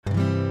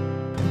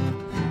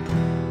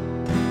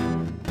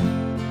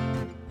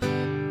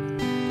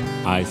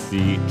I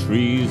see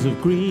trees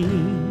of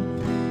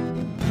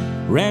green,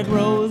 red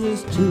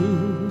roses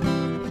too.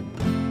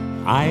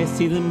 I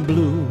see them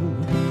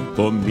bloom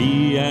for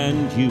me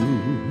and you.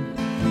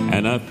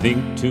 And I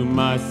think to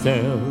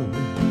myself,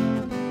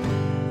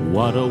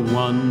 what a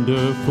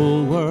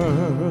wonderful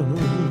world.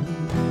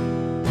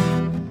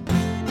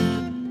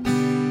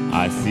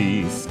 I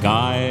see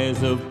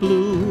skies of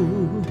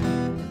blue,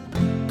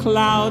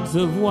 clouds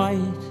of white,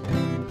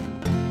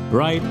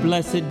 bright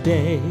blessed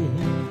day,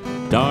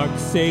 dark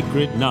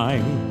sacred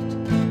night.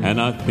 And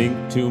I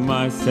think to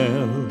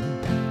myself,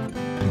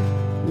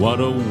 what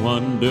a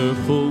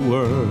wonderful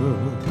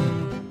world.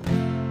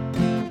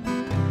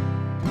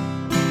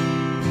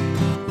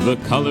 The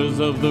colors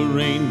of the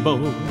rainbow,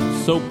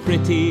 so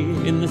pretty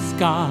in the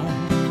sky,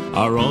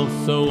 are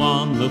also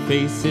on the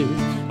faces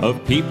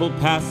of people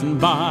passing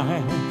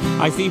by.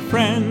 I see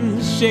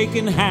friends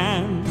shaking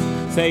hands,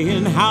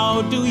 saying,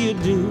 how do you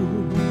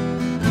do?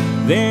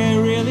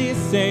 They're really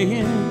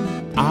saying,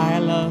 I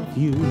love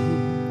you.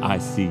 I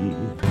see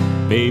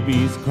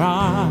babies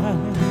cry,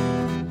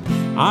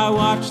 I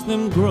watch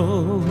them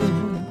grow.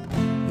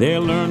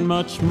 They'll learn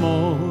much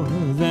more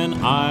than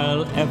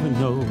I'll ever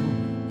know.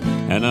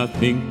 And I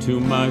think to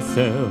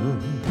myself,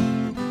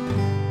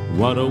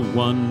 what a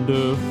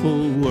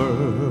wonderful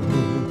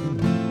world.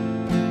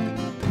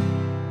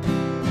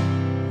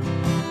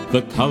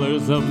 The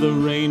colors of the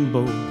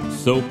rainbow,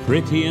 so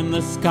pretty in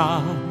the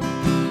sky,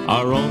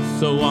 are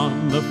also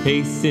on the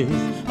faces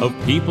of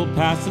people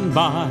passing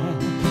by.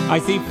 I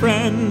see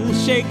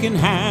friends shaking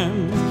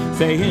hands,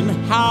 saying,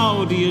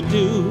 how do you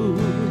do?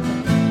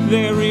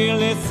 They're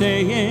really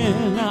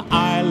saying,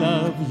 I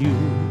love you.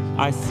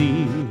 I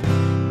see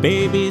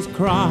babies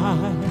cry,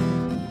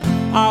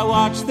 I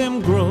watch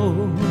them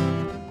grow.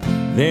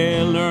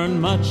 They'll learn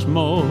much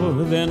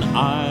more than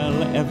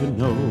I'll ever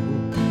know.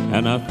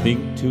 And I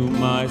think to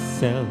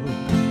myself,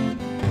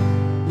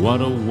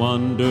 what a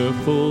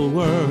wonderful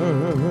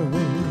world.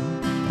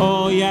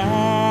 Oh yeah,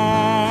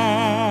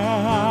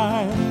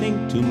 I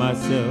think to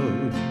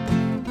myself,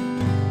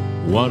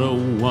 what a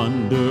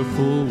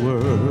wonderful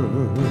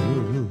world.